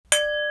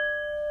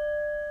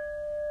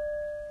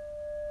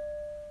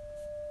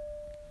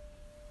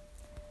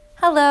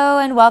Hello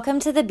and welcome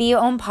to the Be Your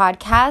Own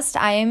podcast.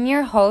 I am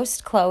your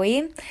host,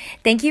 Chloe.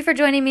 Thank you for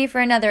joining me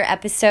for another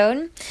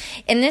episode.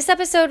 In this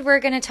episode, we're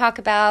going to talk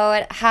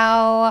about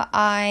how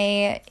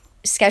I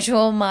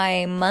schedule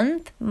my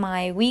month,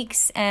 my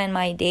weeks, and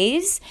my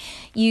days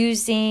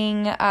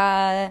using,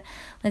 my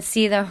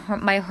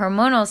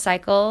hormonal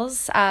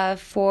cycles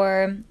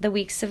for the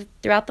weeks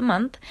throughout the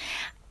month.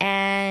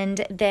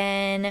 And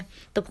then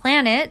the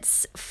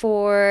planets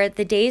for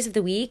the days of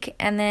the week,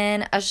 and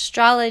then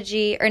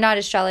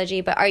Ayurveda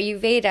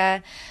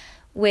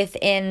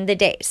within the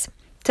days.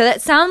 So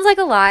that sounds like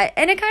a lot,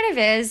 and it kind of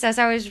is. As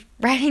I was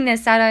writing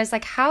this out, I was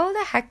like, how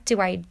the heck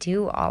do I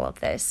do all of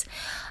this?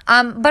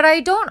 But I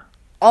don't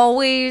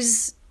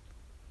always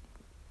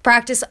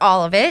practice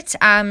all of it.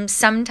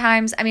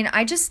 Sometimes,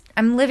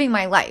 I'm living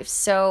my life,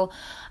 so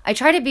I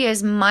try to be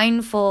as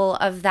mindful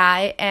of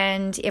that,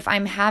 and if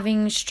I'm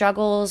having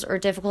struggles or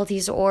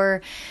difficulties,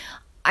 or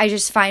I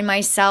just find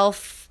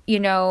myself,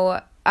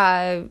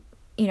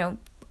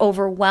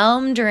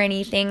 overwhelmed or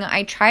anything,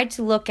 I try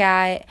to look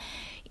at,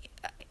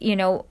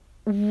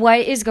 what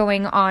is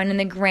going on in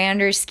the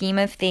grander scheme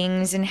of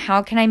things, and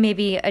how can I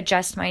maybe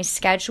adjust my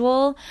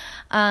schedule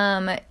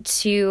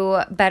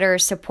to better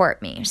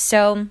support me.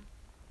 So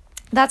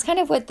that's kind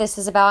of what this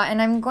is about, and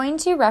I'm going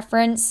to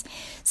reference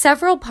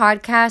several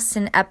podcasts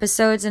and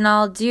episodes, and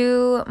I'll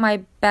do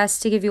my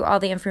best to give you all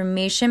the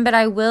information, but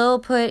I will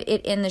put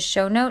it in the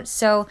show notes,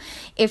 so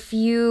if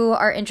you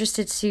are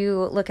interested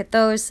to look at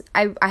those,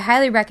 I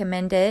highly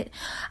recommend it.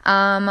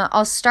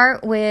 I'll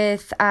start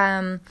with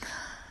the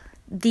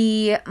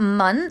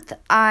month.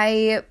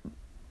 I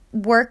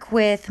work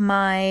with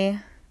my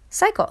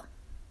cycle.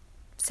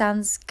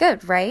 Sounds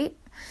good, right?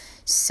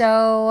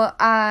 So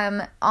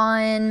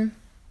on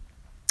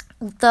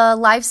the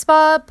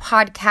Lifespa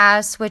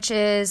podcast, which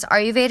is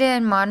Ayurveda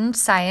and Modern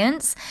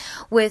Science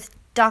with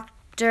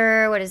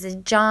Dr.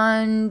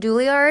 John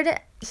Douillard.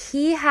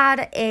 He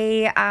had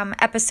a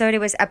episode, it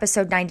was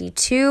episode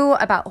 92,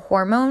 about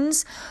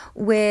hormones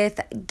with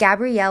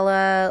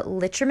Gabriella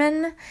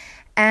Licherman.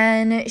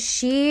 And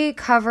she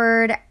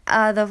covered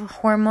the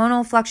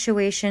hormonal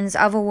fluctuations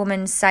of a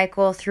woman's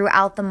cycle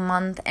throughout the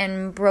month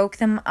and broke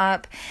them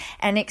up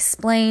and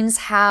explains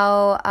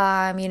how,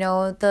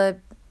 the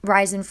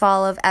rise and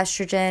fall of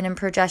estrogen and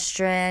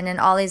progesterone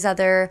and all these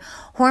other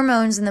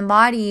hormones in the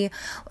body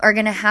are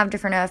going to have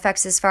different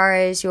effects as far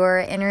as your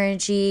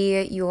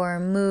energy, your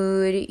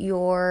mood,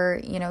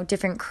 your,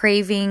 different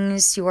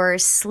cravings, your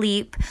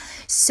sleep.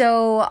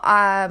 So,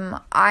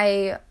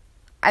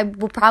 I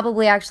will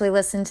probably actually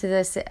listen to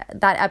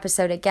that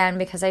episode again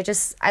because I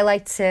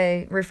like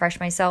to refresh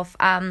myself.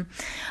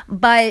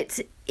 But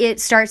it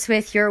starts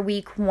with your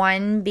week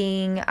 1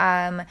 being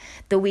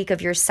the week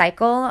of your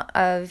cycle,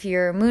 of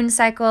your moon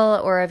cycle,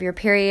 or of your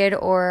period,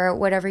 or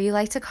whatever you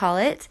like to call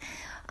it.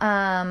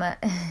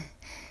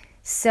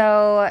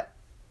 So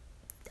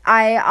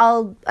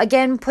I'll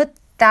again put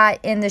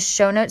that in the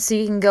show notes so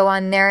you can go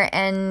on there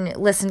and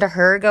listen to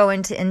her go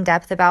into in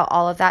depth about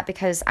all of that,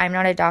 because I'm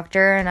not a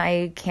doctor and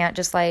I can't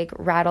just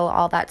rattle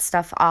all that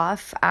stuff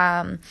off.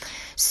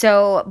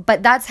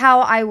 But that's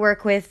how I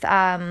work with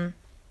the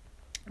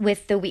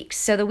weeks.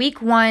 So the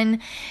week 1,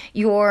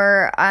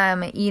 you're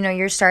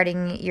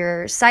starting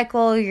your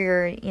cycle,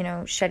 you're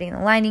shedding the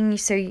lining.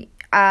 So,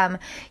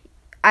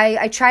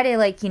 I try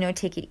to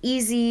take it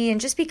easy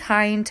and just be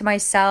kind to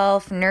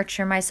myself,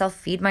 nurture myself,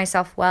 feed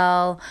myself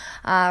well,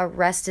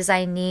 rest as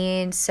I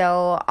need.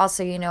 So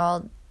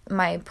also,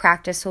 my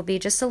practice will be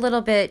just a little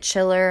bit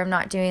chiller. I'm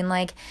not doing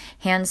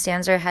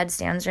handstands or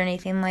headstands or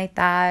anything like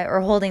that,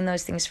 or holding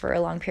those things for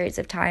long periods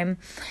of time.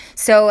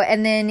 So,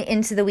 and then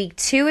into the week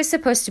 2 is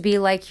supposed to be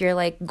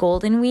your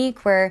golden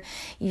week, where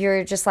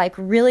you're just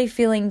really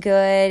feeling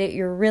good.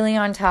 You're really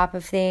on top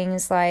of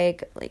things,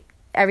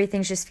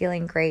 everything's just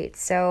feeling great.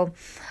 So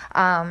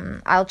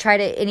I'll try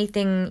to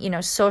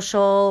anything,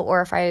 social,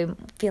 or if I'm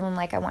feeling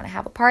like I want to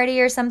have a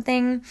party or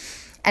something,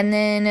 and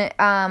then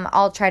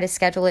I'll try to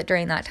schedule it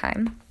during that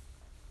time.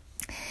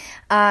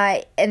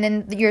 And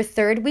then your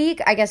 3rd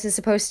week, I guess, is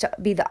supposed to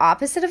be the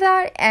opposite of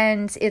that.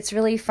 And it's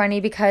really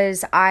funny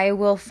because I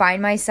will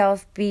find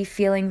myself be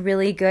feeling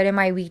really good in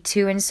my week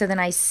 2. And so then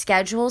I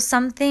schedule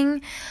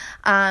something,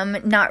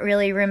 not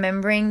really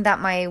remembering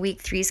that my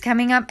week 3 is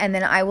coming up. And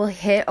then I will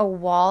hit a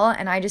wall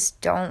and I just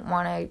don't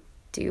want to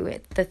do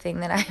it, the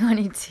thing that I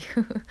wanted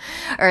to,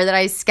 or that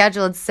I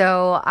scheduled.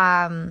 So,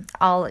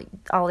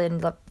 I'll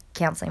end up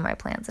canceling my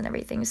plans and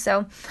everything.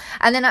 So,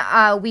 and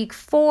then, week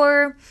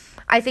 4,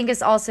 I think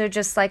is also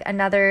just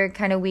another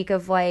kind of week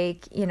of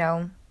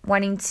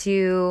wanting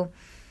to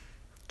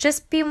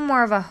just be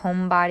more of a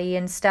homebody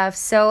and stuff.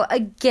 So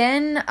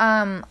again,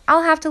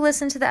 I'll have to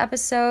listen to the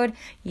episode.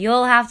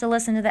 You'll have to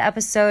listen to the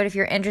episode if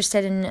you're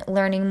interested in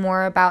learning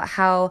more about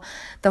how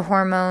the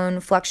hormone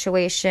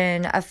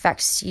fluctuation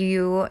affects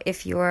you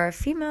if you're a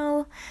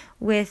female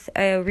with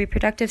a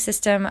reproductive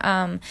system,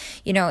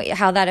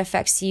 how that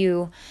affects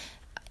you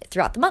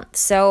throughout the month.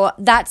 So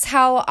that's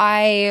how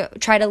I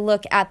try to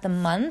look at the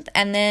month.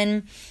 And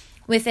then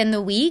within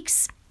the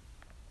weeks,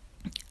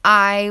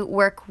 I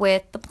work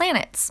with the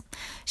planets.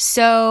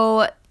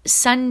 So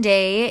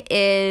Sunday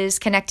is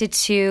connected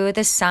to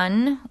the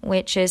sun,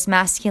 which is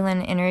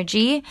masculine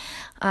energy.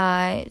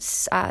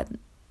 It's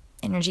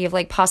energy of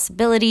like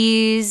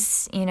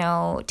possibilities,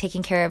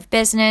 taking care of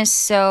business.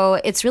 So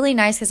it's really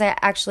nice because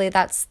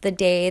that's the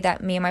day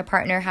that me and my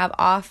partner have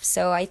off.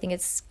 So I think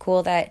it's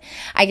cool that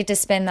I get to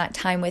spend that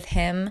time with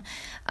him.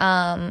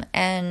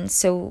 And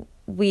so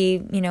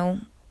we,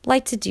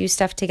 like to do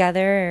stuff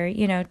together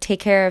or,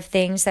 take care of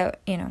things that,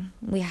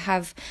 we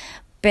have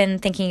been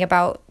thinking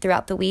about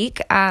throughout the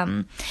week.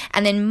 And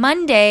then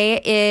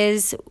Monday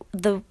is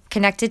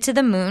connected to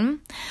the moon,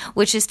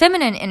 which is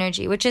feminine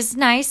energy, which is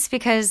nice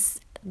because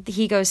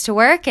he goes to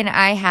work and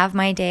I have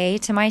my day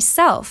to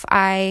myself.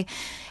 I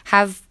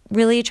have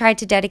really tried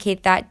to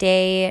dedicate that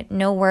day,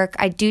 no work.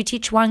 I do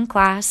teach one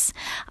class,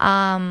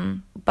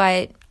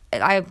 but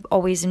I've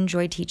always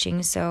enjoyed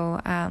teaching,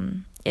 so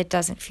it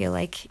doesn't feel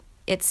like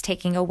it's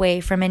taking away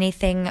from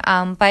anything.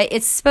 But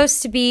it's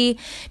supposed to be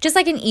just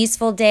like an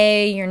easeful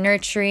day. You're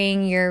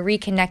nurturing, you're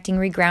reconnecting,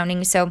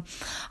 regrounding. So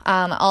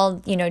I'll,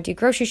 do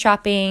grocery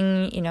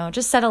shopping,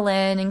 just settle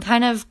in and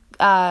kind of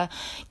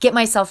get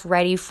myself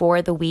ready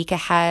for the week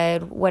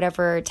ahead,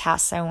 whatever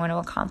tasks I want to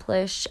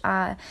accomplish.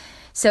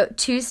 So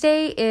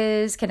Tuesday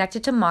is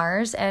connected to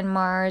Mars, and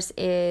Mars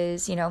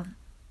is,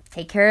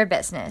 take care of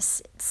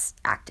business. It's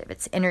active,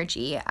 it's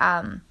energy.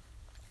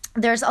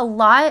 There's a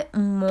lot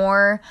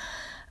more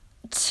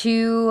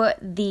to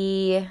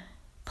the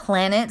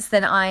planets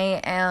than I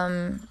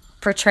am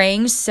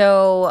portraying.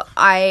 So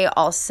I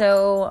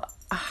also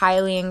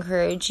highly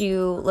encourage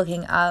you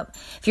looking up,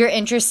 if you're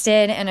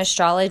interested in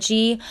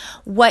astrology,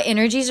 what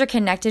energies are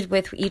connected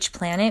with each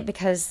planet,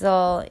 because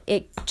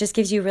it just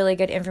gives you really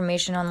good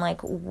information on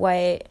like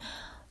what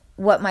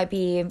might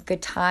be a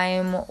good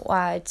time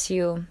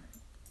to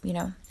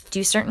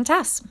do certain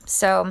tasks.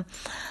 So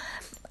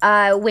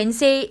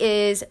Wednesday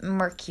is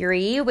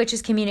Mercury, which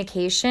is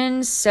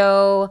communication.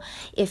 So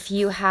if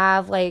you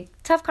have like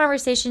tough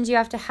conversations you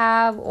have to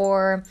have,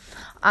 or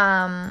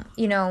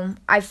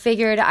I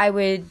figured I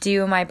would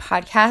do my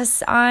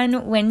podcasts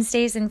on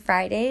Wednesdays and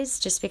Fridays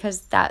just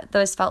because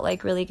those felt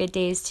like really good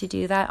days to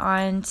do that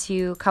on,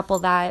 to couple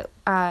that,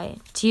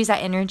 to use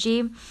that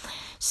energy.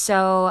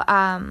 So,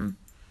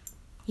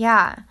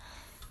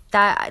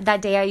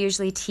 that day I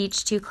usually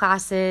teach 2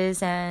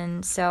 classes,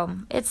 and so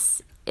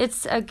it's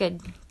a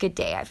good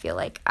day, I feel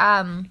like.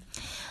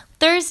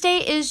 Thursday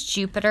is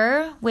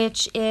Jupiter,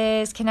 which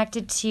is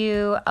connected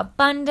to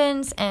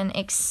abundance and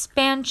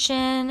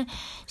expansion.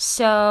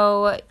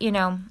 So,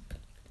 I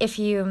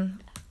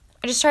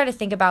just try to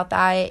think about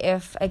that.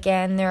 If,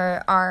 again,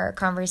 there are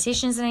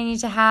conversations that I need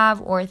to have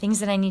or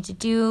things that I need to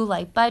do,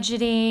 like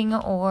budgeting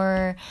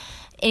or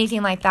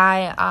anything like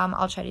that,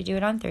 I'll try to do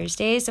it on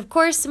Thursdays. Of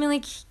course,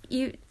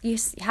 you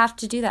have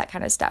to do that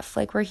kind of stuff.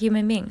 Like, we're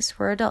human beings,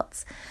 we're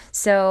adults.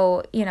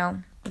 So,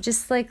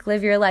 just like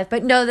live your life,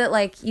 but know that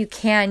like you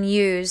can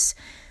use,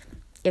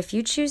 if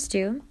you choose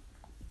to,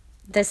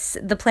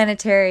 the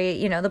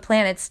planetary, the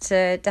planets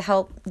to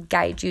help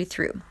guide you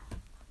through.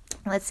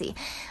 Let's see.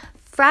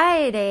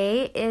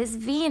 Friday is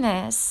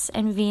Venus,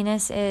 and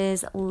Venus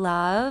is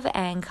love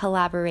and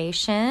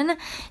collaboration.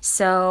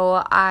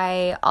 So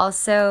I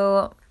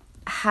also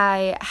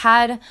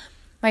had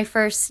my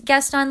first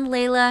guest on,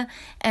 Layla,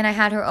 and I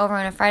had her over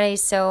on a Friday,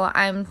 so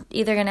I'm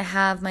either going to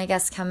have my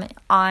guests come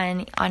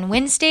on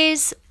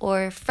Wednesdays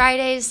or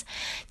Fridays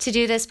to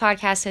do this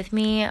podcast with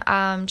me,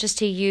 just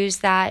to use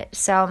that.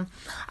 So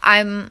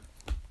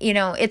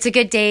it's a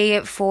good day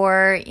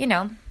for,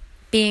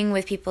 being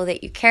with people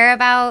that you care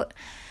about,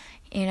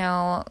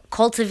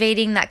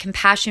 cultivating that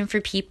compassion for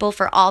people,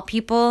 for all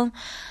people.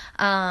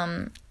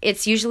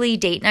 It's usually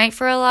date night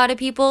for a lot of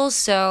people,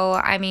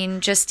 so,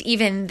 just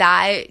even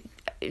that,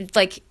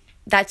 like,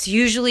 that's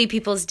usually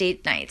people's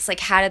date nights. Like,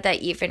 how did that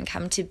even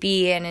come to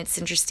be? And it's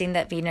interesting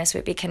that Venus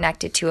would be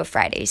connected to a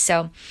Friday.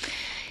 So,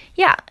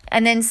 yeah.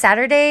 And then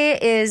Saturday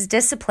is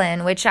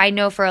discipline, which I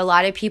know for a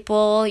lot of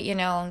people,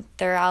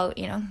 they're out,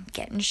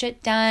 getting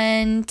shit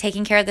done,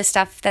 taking care of the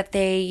stuff that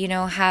they,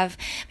 have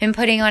been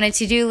putting on a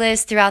to-do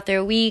list throughout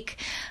their week.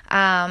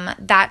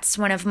 That's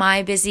one of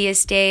my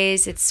busiest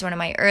days. It's one of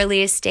my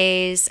earliest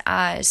days.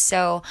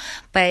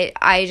 But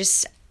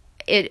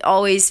it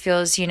always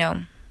feels,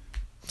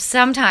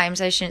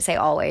 sometimes, I shouldn't say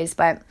always,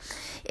 but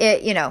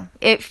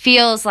it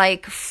feels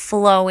like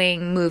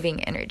flowing,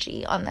 moving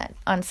energy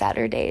on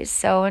Saturdays.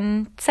 So,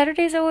 and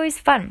Saturday's are always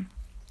fun.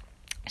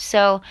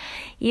 So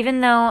even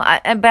though, I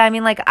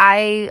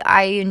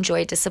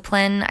enjoy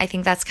discipline. I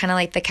think that's kind of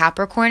like the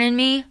Capricorn in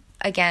me.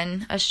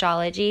 Again,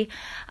 astrology.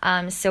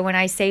 So when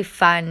I say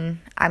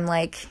fun, I'm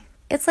like,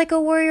 it's like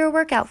a warrior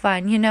workout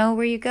fun,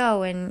 where you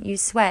go and you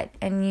sweat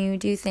and you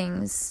do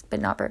things, but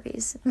not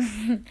burpees.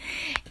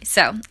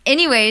 So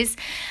anyways,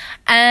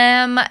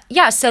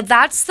 so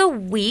that's the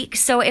week.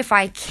 So if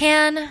I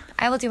can,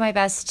 I will do my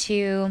best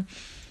to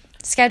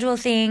schedule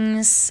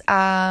things,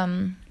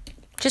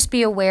 just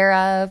be aware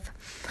of,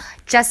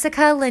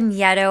 Jessica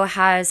Lanyadoo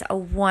has a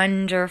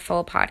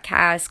wonderful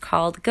podcast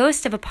called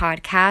Ghost of a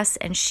Podcast,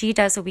 and she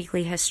does a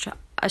weekly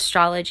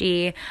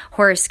astrology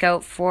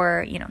horoscope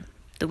for,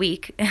 the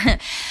week.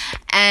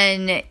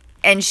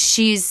 And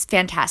she's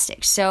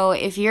fantastic. So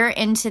if you're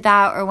into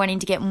that or wanting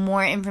to get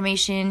more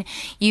information,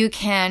 you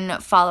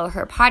can follow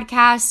her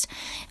podcast.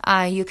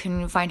 You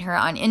can find her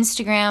on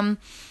Instagram.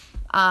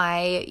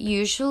 I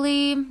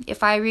usually,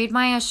 if I read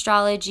my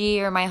astrology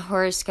or my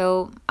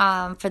horoscope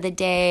for the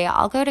day,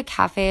 I'll go to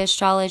Cafe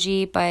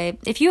Astrology. But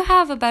if you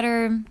have a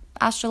better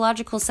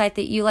astrological site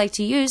that you like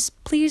to use,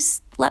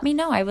 please let me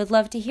know. I would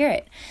love to hear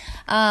it.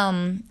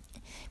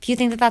 If you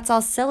think that that's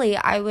all silly,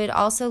 I would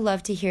also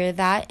love to hear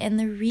that and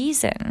the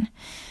reason.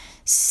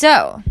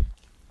 So,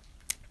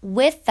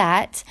 with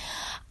that,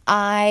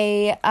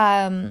 I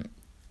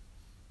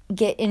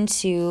get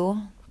into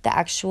the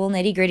actual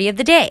nitty-gritty of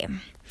the day.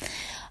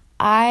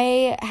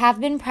 I have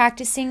been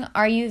practicing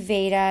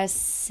Ayurveda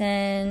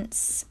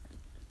since,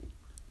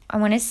 I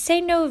want to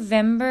say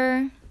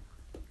November.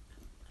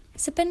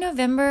 Has it been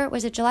November?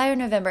 Was it July or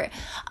November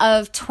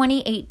of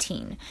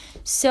 2018?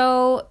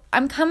 So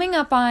I'm coming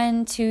up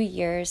on 2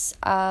 years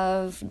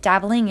of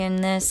dabbling in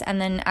this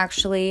and then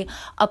actually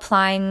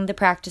applying the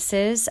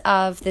practices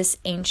of this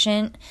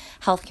ancient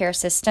healthcare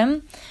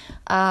system.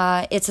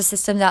 It's a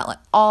system that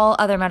all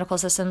other medical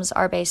systems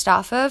are based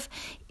off of.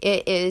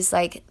 It is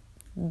like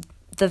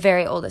the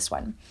very oldest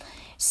one.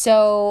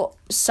 So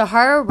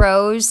Sahara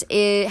Rose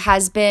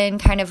has been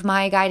kind of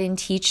my guide and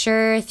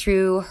teacher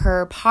through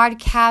her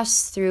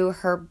podcasts, through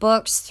her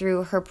books,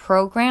 through her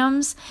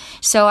programs.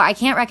 So I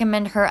can't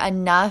recommend her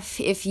enough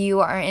if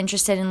you are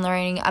interested in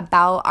learning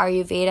about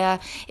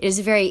Ayurveda. It is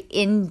a very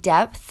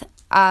in-depth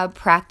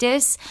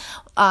practice,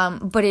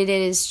 but it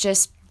has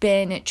just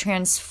been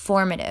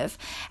transformative.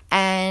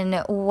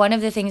 And one of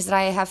the things that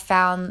I have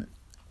found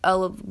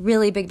a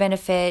really big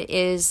benefit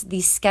is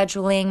the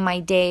scheduling my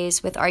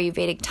days with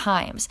Ayurvedic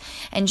times.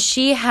 And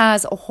she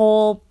has a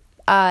whole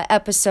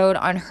episode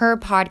on her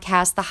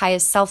podcast, the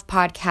Highest Self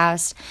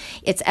podcast.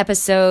 It's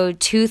episode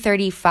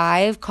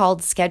 235 called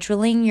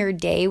Scheduling Your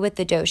Day with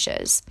the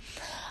Doshas.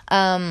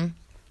 And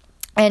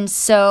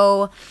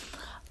so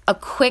a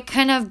quick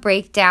kind of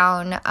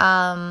breakdown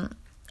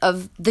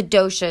of the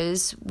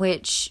doshas,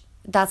 which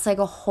that's like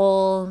a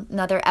whole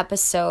nother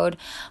episode.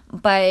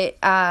 But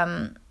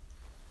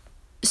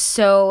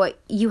so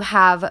you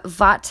have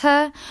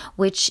Vata,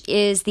 which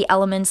is the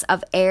elements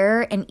of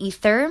air and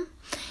ether.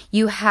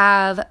 You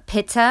have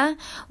Pitta,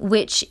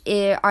 which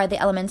are the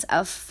elements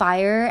of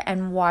fire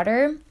and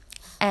water.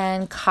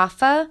 And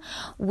Kapha,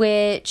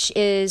 which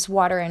is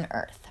water and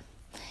earth.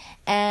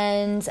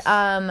 And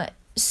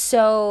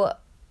so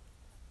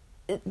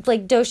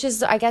like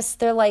doshas, I guess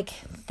they're like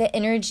the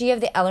energy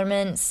of the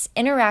elements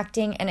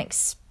interacting and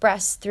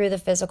expressed through the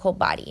physical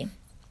body.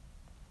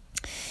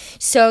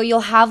 So you'll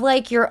have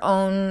like your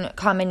own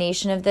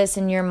combination of this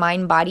in your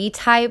mind-body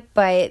type,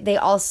 but they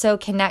also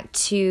connect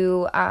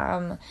to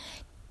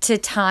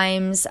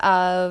times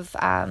of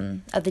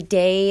the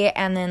day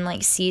and then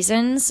like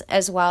seasons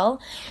as well.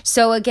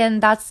 So again,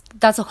 that's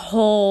a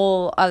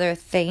whole other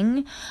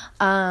thing.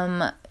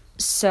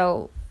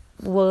 So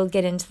we'll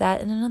get into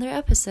that in another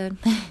episode.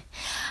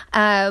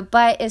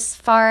 But as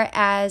far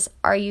as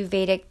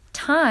Ayurvedic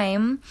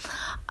time,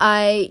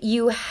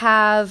 you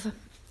have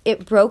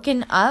it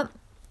broken up.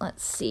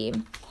 Let's see.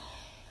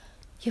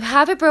 You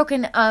have it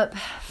broken up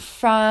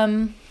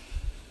from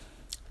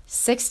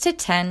 6 to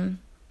 10,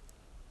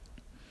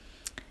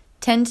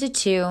 10 to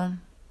 2,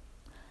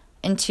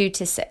 and 2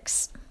 to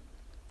 6.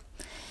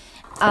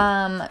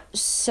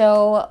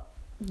 So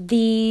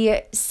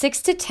the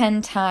 6 to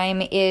 10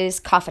 time is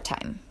Kapha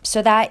time.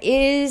 So that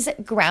is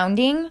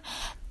grounding.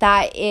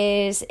 That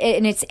is,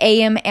 and it's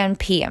AM and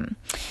PM.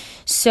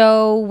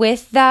 So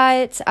with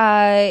that,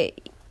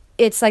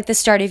 it's like the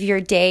start of your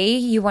day.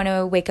 You want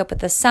to wake up with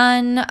the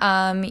sun.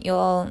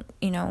 You'll,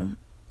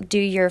 do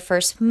your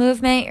first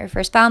movement, your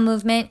first bowel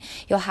movement.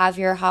 You'll have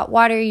your hot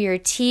water, your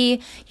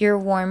tea, your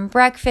warm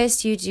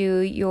breakfast. You do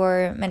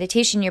your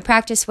meditation, your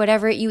practice,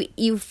 whatever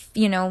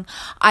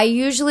I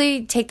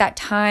usually take that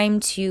time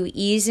to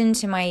ease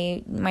into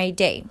my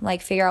day,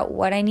 like figure out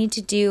what I need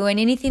to do and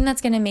anything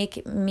that's going to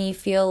make me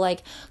feel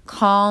like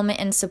calm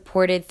and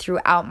supported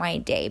throughout my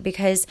day,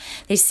 because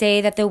they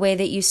say that the way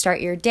that you start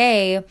your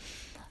day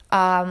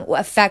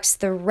affects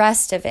the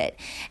rest of it.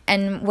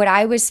 And what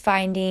I was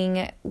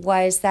finding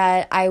was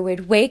that I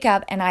would wake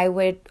up and I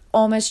would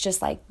almost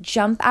just like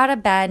jump out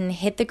of bed and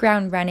hit the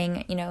ground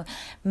running,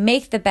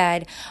 make the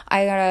bed.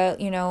 I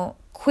gotta,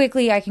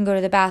 quickly I can go to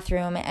the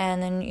bathroom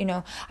and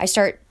then, I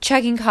start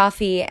chugging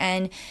coffee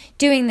and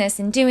doing this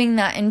and doing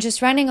that and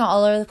just running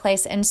all over the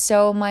place. And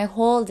so my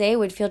whole day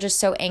would feel just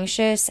so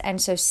anxious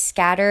and so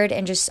scattered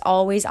and just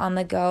always on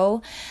the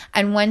go.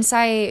 And once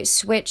I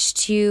switched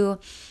to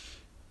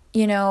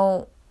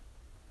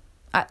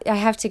I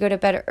have to go to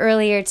bed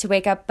earlier to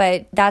wake up,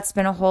 but that's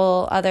been a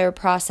whole other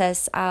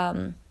process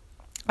of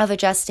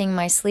adjusting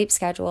my sleep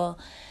schedule.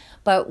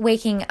 But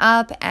waking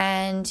up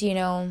and,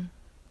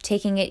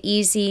 taking it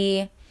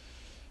easy,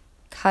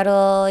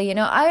 cuddle,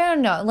 I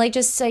don't know, like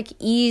just like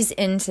ease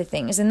into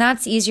things. And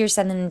that's easier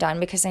said than done,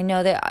 because I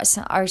know that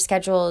our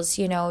schedules,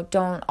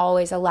 don't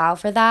always allow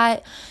for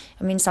that.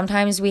 I mean,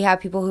 sometimes we have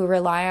people who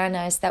rely on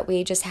us that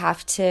we just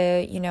have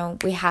to,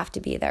 we have to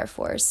be there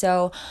for.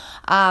 So,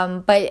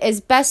 but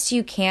as best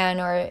you can,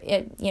 or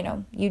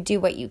you do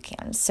what you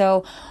can.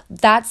 So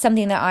that's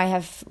something that I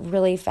have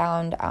really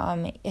found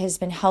has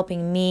been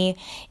helping me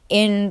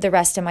in the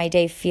rest of my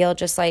day feel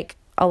just like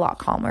a lot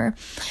calmer.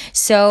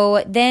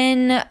 So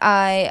then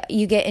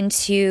you get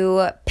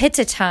into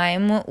Pitta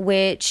time,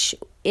 which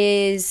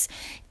is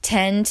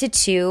 10 to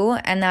 2,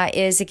 and that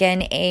is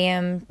again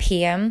AM,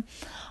 PM.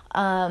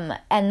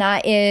 And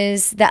that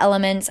is the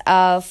elements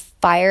of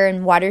fire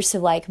and water. So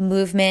like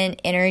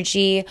movement,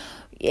 energy,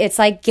 it's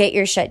like get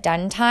your shit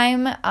done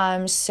time.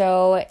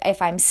 So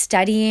if I'm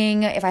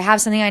studying, if I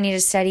have something I need to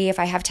study, if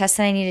I have tests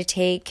that I need to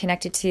take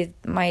connected to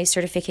my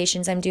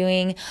certifications I'm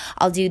doing,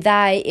 I'll do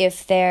that.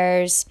 If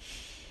there's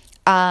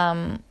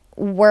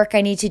work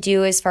I need to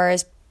do as far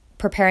as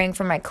preparing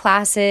for my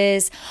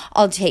classes,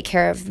 I'll take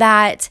care of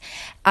that.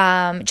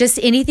 Just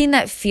anything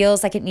that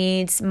feels like it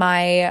needs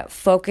my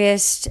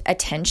focused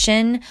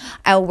attention,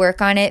 I'll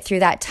work on it through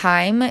that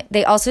time.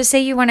 They also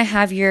say you want to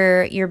have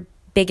your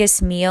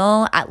biggest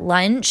meal at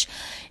lunch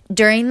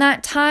during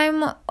that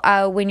time,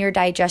 when your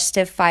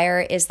digestive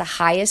fire is the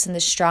highest and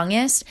the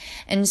strongest.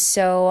 And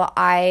so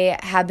I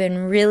have been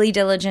really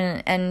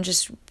diligent and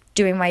just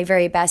doing my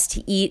very best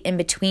to eat in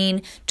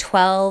between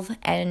 12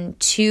 and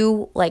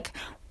 2, like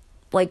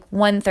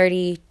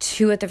 1:30,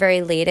 2 at the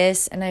very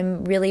latest. And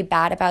I'm really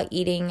bad about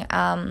eating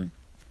a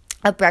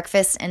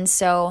breakfast, and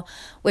so,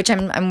 which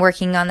I'm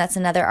working on. That's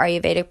another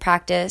Ayurvedic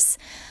practice,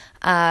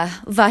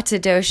 Vata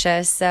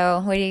dosha.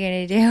 So what are you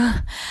gonna do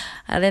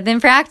other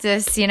than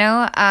practice,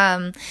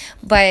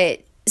 but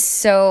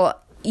so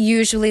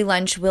usually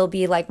lunch will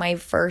be like my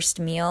first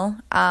meal,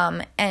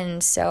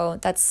 and so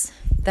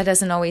that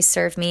doesn't always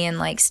serve me in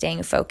like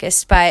staying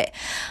focused, but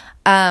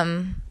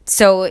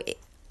so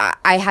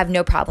I have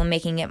no problem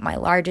making it my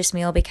largest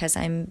meal, because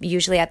I'm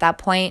usually at that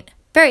point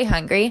very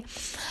hungry.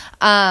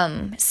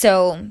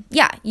 So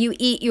yeah, you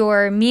eat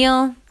your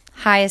meal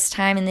highest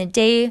time in the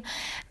day,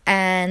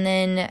 and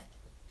then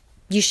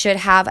you should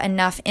have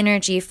enough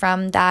energy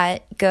from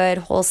that good,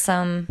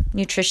 wholesome,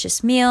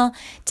 nutritious meal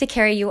to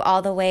carry you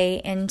all the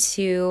way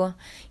into,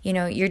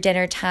 your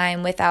dinner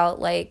time without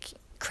like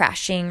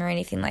crashing or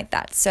anything like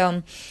that.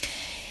 So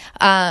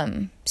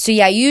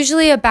yeah,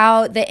 usually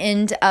about the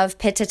end of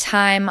Pitta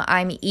time,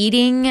 I'm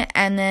eating,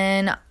 and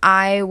then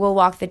I will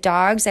walk the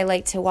dogs. I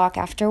like to walk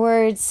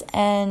afterwards,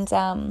 and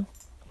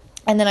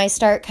then I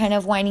start kind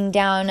of winding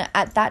down.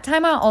 At that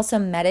time, I'll also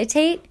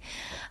meditate.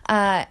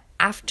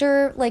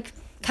 After like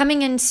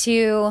coming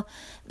into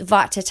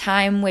Vata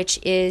time, which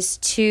is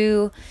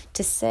 2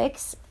 to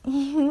 6,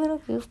 little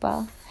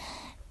goofball.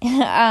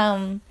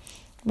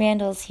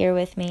 Randall's here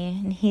with me,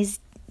 and he's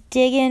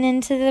digging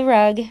into the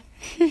rug.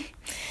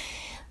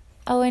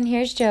 Oh, and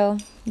here's Joe.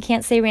 You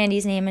can't say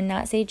Randy's name and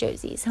not say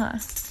Josie's, huh?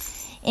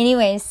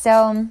 Anyway,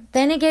 so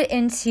then I get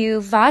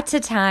into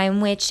Vata time,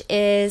 which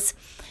is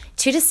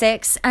 2 to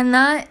 6, and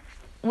that,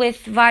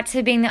 with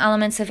Vata being the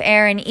elements of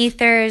air and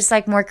ether, is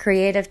like more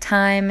creative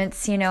time.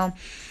 It's,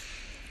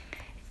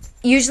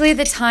 usually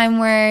the time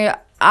where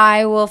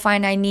I will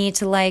find I need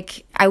to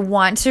I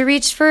want to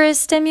reach for a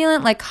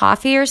stimulant like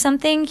coffee or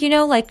something,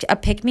 like a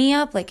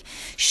pick-me-up, like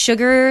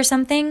sugar or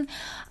something.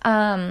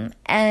 And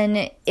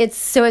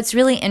it's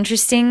really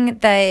interesting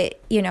that,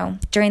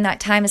 during that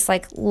time, it's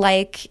like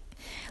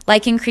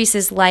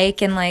increases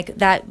and like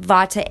that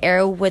Vata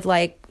air would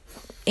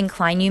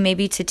incline you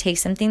maybe to take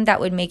something that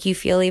would make you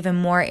feel even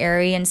more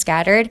airy and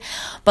scattered.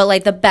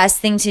 But the best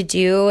thing to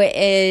do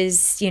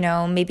is,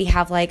 maybe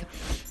have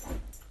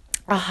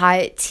a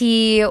hot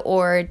tea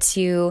or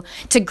to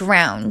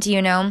ground,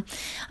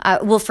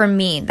 well, for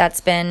me,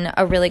 that's been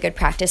a really good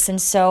practice.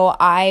 And so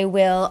I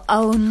will,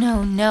 oh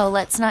no,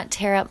 let's not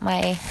tear up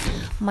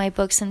my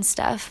books and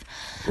stuff.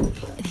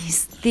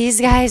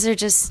 These guys are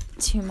just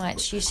too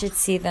much. You should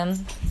see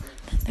them.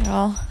 They're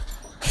all,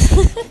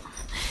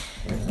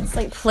 it's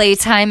like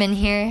playtime in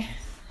here.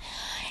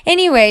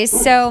 Anyway,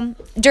 so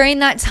during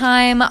that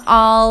time,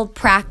 I'll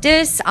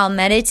practice, I'll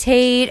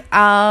meditate,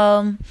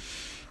 I'll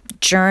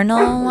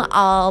journal,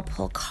 I'll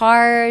pull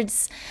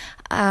cards.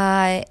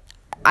 I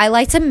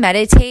like to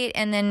meditate,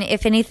 and then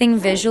if anything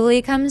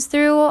visually comes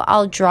through,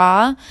 I'll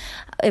draw,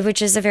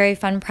 which is a very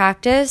fun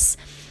practice.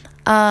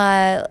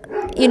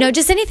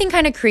 Just anything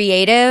kind of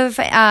creative.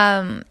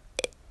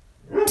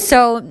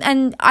 So,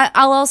 and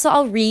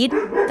I'll read.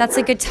 That's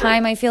a good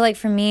time, I feel like,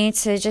 for me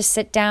to just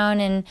sit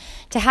down and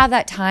to have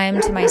that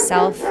time to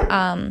myself.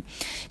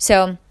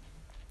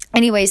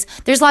 Anyways,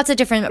 there's lots of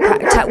different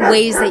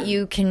ways that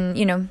you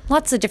can,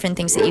 lots of different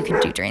things that you can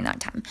do during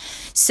that time.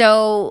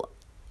 So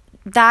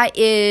that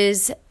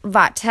is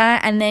Vata,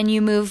 and then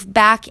you move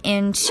back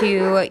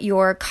into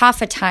your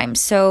Kapha time.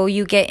 So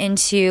you get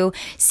into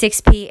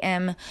 6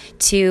 p.m.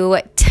 to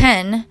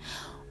 10,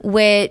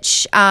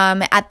 which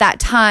at that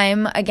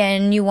time,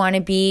 again, you want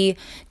to be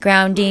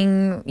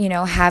grounding,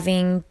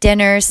 having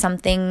dinner,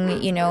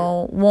 something,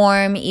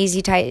 warm,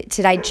 easy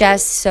to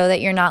digest, so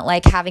that you're not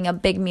like having a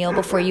big meal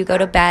before you go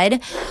to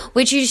bed,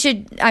 which you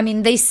should,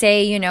 they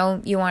say,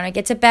 you want to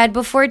get to bed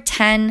before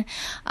 10.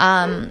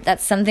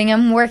 That's something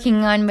I'm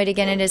working on, but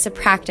again, it is a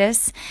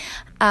practice.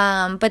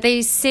 But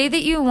they say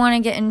that you want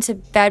to get into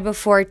bed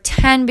before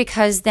 10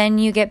 because then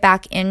you get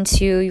back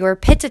into your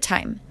pitta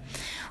time,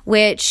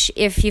 which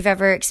if you've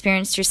ever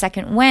experienced your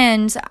second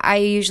wind, I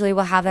usually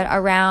will have that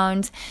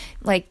around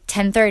like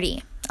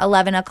 10:30,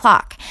 11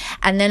 o'clock.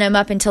 And then I'm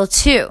up until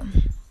 2.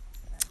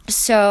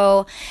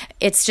 So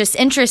it's just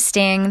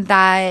interesting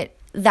that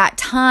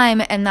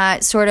time and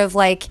that sort of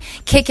like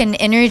kick in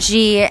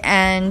energy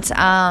and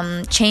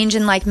change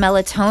in like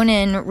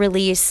melatonin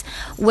release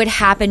would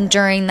happen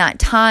during that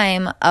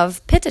time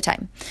of pitta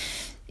time,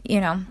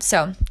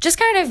 so just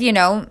kind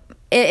of,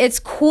 it's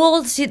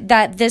cool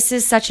that this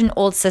is such an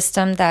old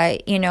system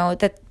that,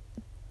 that,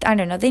 I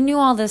don't know, they knew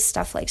all this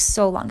stuff like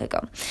so long ago.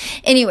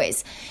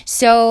 Anyways,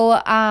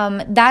 so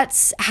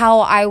that's how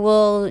I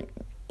will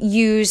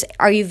use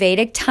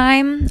Ayurvedic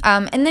time.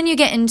 And then you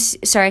get into,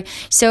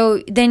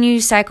 so then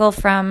you cycle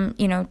from,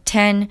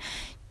 10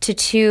 to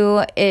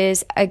 2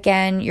 is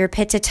again your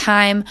pitta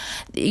time.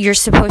 You're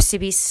supposed to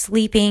be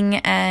sleeping,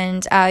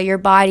 and your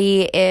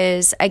body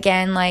is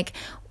again like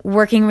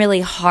working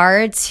really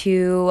hard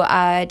to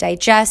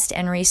digest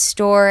and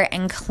restore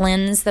and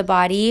cleanse the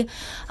body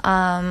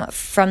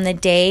from the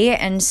day.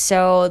 And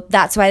so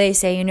that's why they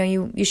say,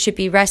 you should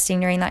be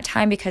resting during that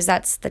time, because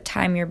that's the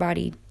time your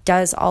body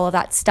does all of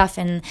that stuff.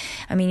 And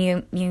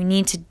you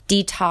need to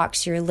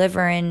detox your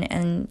liver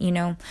and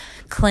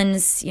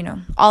cleanse,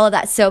 all of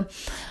that. So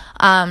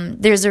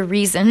there's a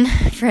reason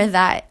for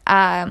that.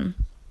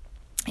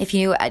 If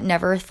you had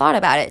never thought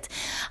about it.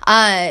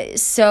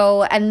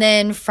 And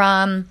then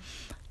from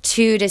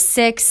 2 to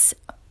 6,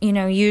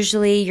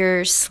 usually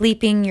you're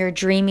sleeping, you're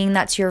dreaming.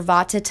 That's your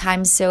vata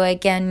time. So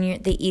again,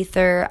 the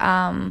ether.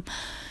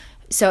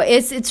 So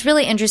it's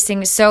really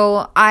interesting.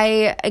 So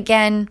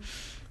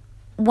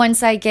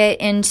once I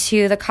get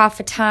into the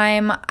kapha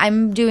time,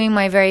 I'm doing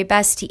my very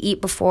best to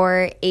eat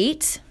before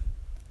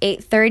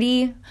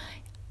 8:30.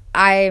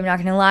 I'm not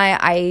going to lie,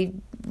 I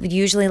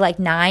usually like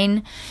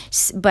 9,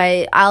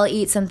 but I'll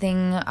eat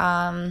something,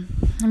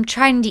 I'm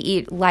trying to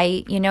eat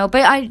light, but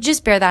I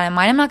just bear that in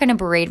mind. I'm not going to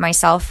berate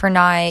myself for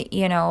not,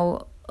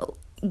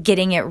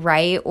 getting it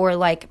right or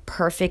like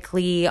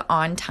perfectly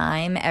on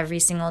time every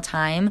single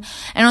time.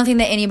 I don't think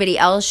that anybody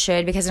else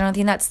should, because I don't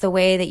think that's the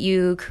way that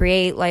you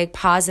create like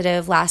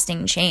positive,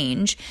 lasting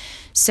change.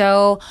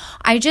 So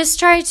I just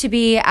try to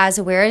be as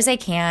aware as I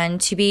can,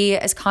 to be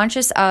as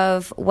conscious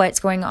of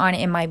what's going on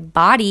in my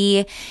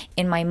body,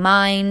 in my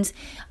mind,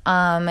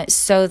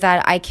 so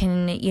that I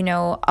can,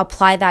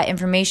 apply that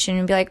information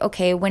and be like,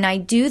 okay, when I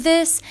do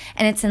this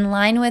and it's in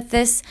line with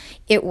this,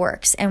 it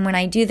works. And when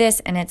I do this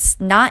and it's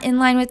not in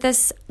line with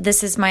this,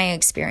 this is my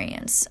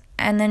experience.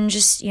 And then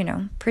just,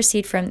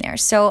 proceed from there.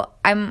 So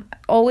I'm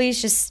always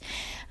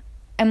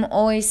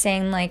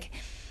saying like,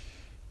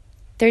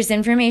 there's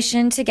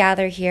information to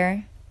gather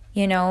here.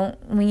 We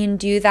can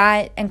do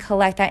that and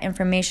collect that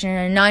information in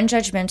a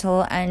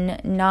non-judgmental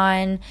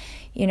and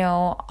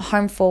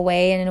harmful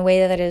way, and in a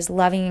way that is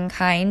loving and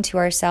kind to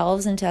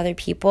ourselves and to other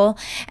people.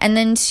 And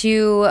then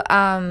to,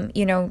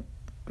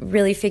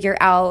 really figure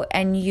out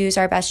and use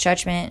our best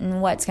judgment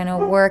and what's going to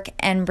work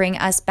and bring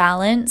us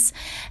balance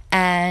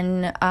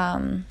and,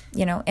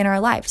 in our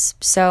lives.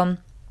 So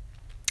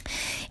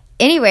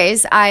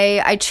anyways,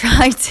 I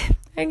tried to,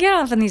 I get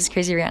off on these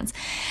crazy rants.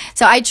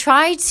 So I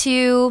try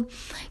to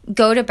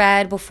go to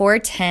bed before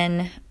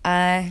 10.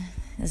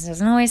 This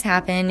doesn't always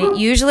happen.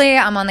 Usually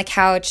I'm on the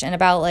couch, and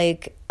about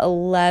like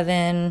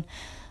 11,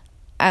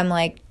 I'm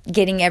like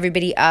getting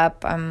everybody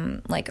up.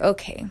 I'm like,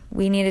 okay,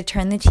 we need to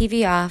turn the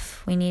TV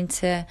off.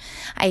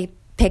 I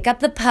pick up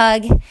the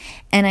pug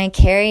and I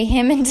carry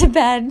him into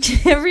bed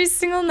every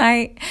single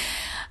night.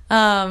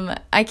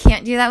 I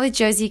can't do that with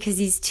Josie because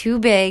he's too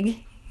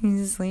big.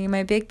 He's like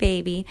my big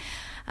baby.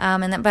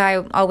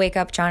 But I'll wake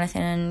up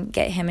Jonathan and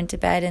get him into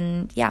bed,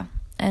 and yeah.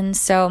 And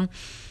so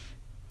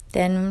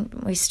then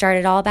we start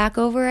it all back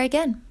over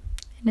again.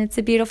 And it's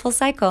a beautiful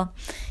cycle.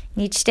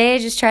 And each day I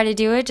just try to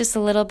do it just a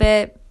little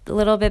bit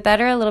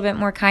better, a little bit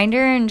more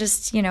kinder, and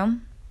just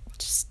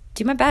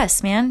do my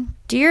best, man.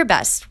 Do your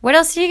best. What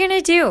else are you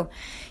going to do?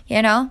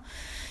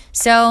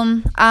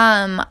 So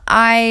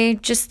I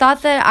just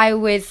thought that I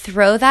would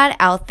throw that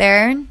out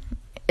there.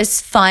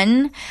 It's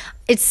fun.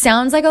 It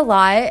sounds like a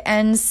lot,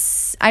 and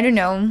I don't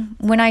know,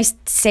 when I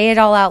say it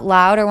all out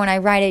loud or when I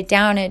write it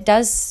down, it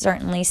does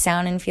certainly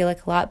sound and feel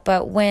like a lot,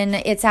 but when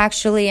it's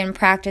actually in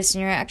practice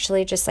and you're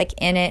actually just like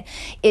in it,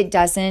 it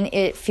doesn't.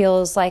 It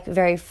feels like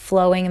very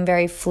flowing and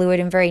very fluid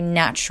and very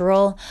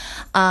natural.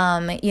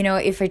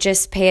 If I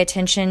just pay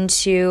attention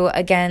to,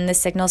 again, the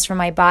signals from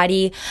my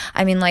body,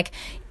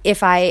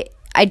 if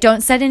I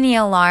don't set any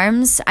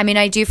alarms. I mean,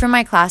 I do for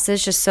my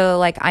classes just so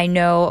like I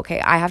know,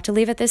 okay, I have to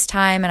leave at this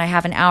time and I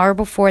have an hour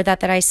before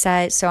that I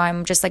set. So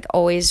I'm just like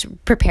always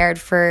prepared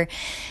for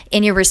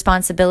any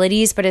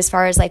responsibilities. But as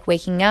far as like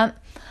waking up,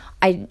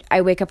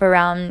 I wake up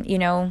around,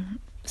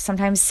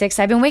 sometimes 6.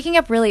 I've been waking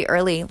up really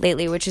early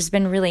lately, which has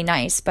been really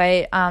nice.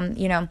 But,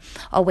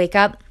 I'll wake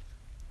up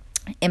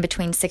in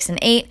between 6 and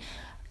 8.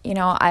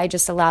 I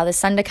just allow the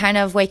sun to kind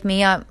of wake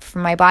me up, for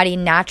my body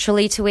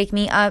naturally to wake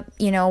me up,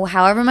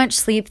 however much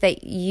sleep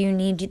that you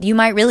need. You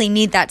might really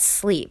need that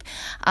sleep.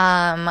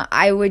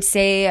 I would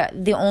say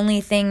the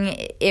only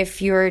thing, if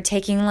you're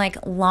taking like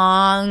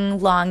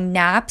long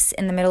naps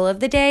in the middle of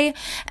the day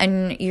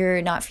and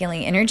you're not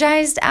feeling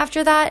energized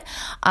after that,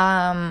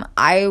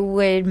 I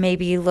would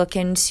maybe look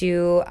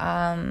into,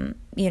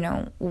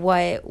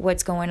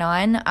 what's going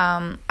on.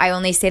 I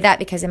only say that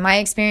because in my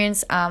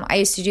experience, I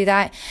used to do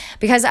that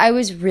because I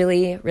was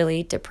really,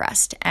 really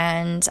depressed,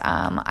 and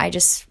I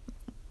just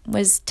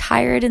was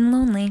tired and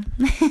lonely.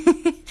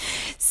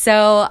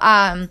 So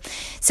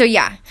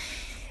yeah,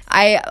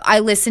 I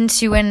listen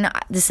to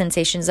the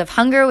sensations of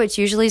hunger, which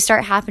usually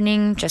start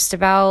happening just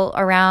about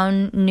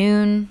around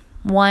noon,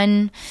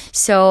 1.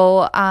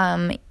 So,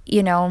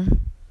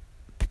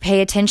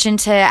 pay attention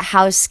to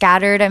how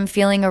scattered I'm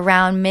feeling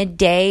around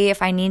midday.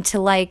 If I need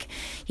to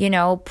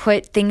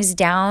put things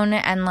down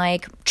and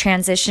like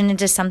transition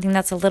into something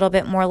that's a little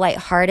bit more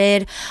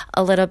lighthearted,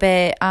 a little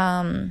bit,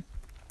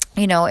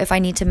 if I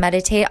need to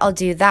meditate, I'll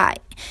do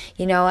that,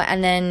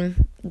 and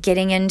then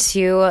getting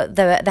into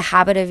the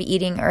habit of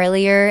eating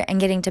earlier and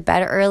getting to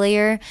bed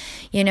earlier,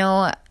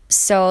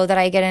 so that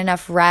I get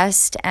enough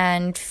rest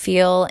and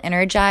feel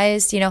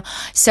energized,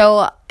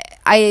 so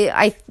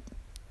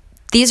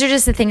these are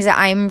just the things that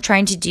I'm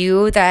trying to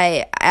do,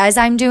 that as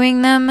I'm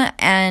doing them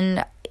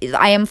and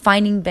I am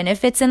finding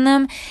benefits in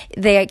them,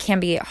 they can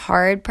be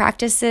hard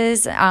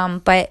practices.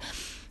 But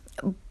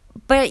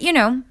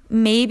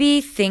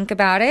maybe think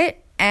about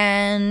it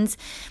and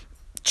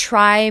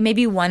try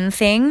maybe one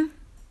thing,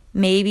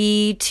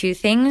 maybe 2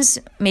 things,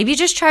 maybe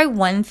just try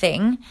one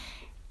thing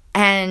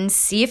and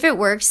see if it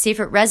works, see if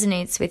it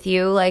resonates with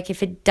you. Like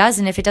if it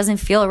doesn't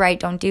feel right,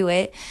 don't do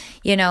it,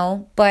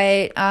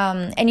 but,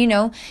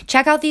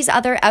 check out these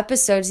other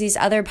episodes, these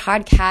other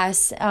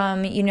podcasts,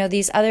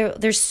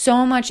 there's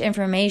so much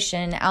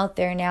information out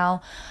there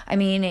now. I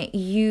mean,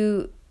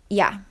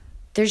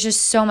 there's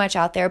just so much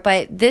out there,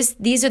 but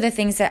these are the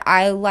things that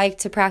I like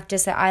to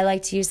practice, that I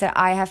like to use, that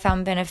I have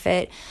found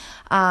benefit.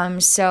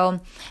 So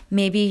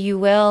maybe you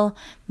will,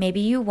 maybe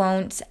you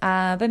won't,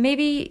 but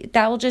maybe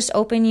that will just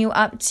open you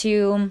up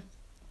to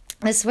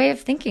this way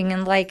of thinking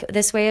and like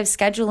this way of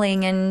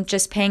scheduling and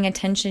just paying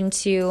attention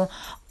to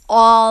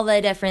all the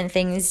different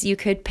things you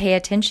could pay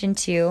attention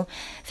to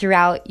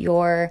throughout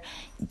your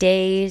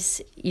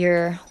days,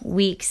 your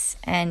weeks,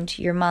 and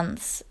your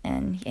months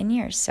and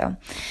years. So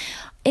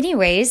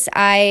anyways,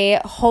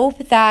 I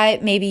hope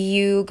that maybe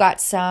you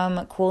got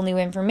some cool new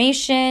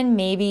information.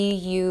 Maybe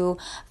you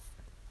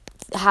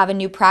have a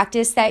new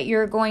practice that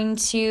you're going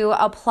to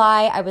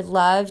apply. I would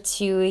love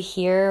to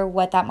hear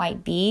what that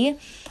might be.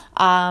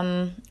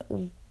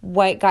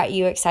 What got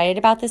you excited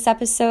about this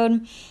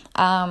episode?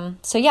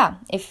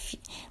 If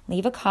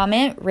leave a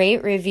comment,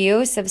 rate,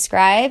 review,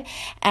 subscribe,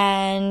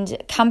 and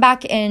come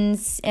back and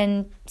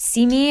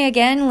see me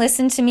again,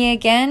 listen to me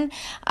again.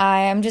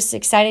 I'm just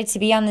excited to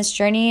be on this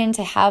journey and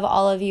to have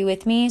all of you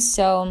with me.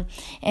 So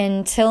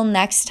until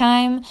next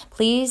time,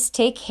 please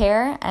take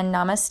care and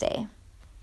namaste.